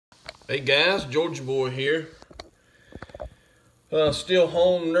Hey guys, Georgia Boy here. Still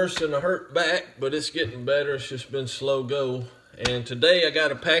home nursing a hurt back, but it's getting better. It's just been slow go. And today I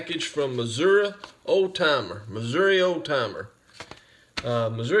got a package from MissouriOldTimer. MissouriOldTimer.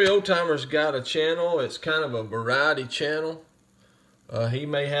 MissouriOldTimer's got a channel. It's kind of a variety channel. He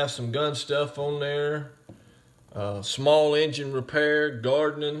may have some gun stuff on there. Small engine repair,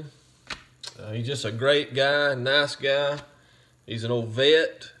 gardening. He's just a great guy, nice guy. He's an old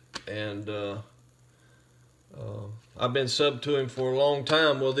vet. And I've been sub to him for a long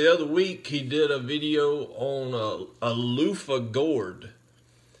time. Well, the other week he did a video on a Luffa gourd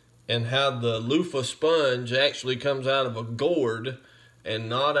and how the Luffa sponge actually comes out of a gourd and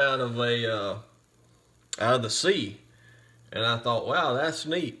not out of the sea. And I thought, wow, that's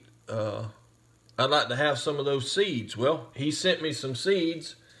neat. I'd like to have some of those seeds. Well, he sent me some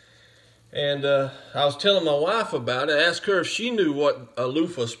seeds. And I was telling my wife about it. I asked her if she knew what a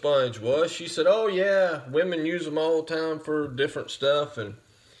Luffa sponge was. She said, oh yeah, women use them all the time for different stuff. And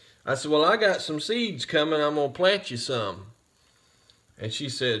I said, well, I got some seeds coming. I'm going to plant you some. And she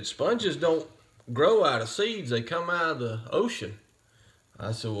said, sponges don't grow out of seeds. They come out of the ocean.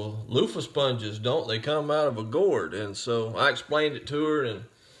 I said, well, Luffa sponges don't. They come out of a gourd. And so I explained it to her. And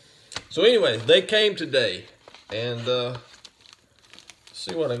so anyway, they came today. And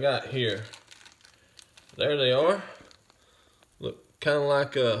see what I got here. There they are. Look kind of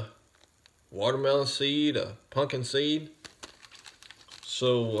like a watermelon seed, a pumpkin seed.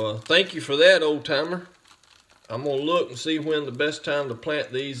 So thank you for that, old timer. I'm gonna look and see when the best time to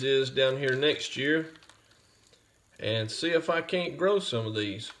plant these is down here next year, and see if I can't grow some of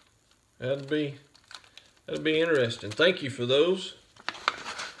these. That'd be interesting. Thank you for those.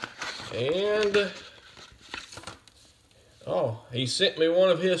 And oh, he sent me one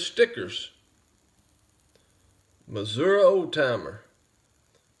of his stickers. MissouriOldTimer.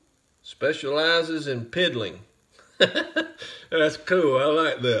 Specializes in piddling. That's cool. I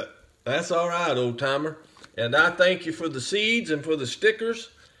like that. That's all right, old timer. And I thank you for the seeds and for the stickers.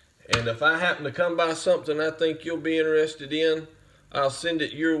 And if I happen to come by something I think you'll be interested in, I'll send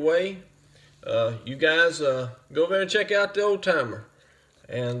it your way. You guys go over there and check out the old timer.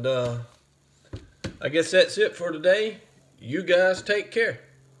 And I guess that's it for today. You guys take care.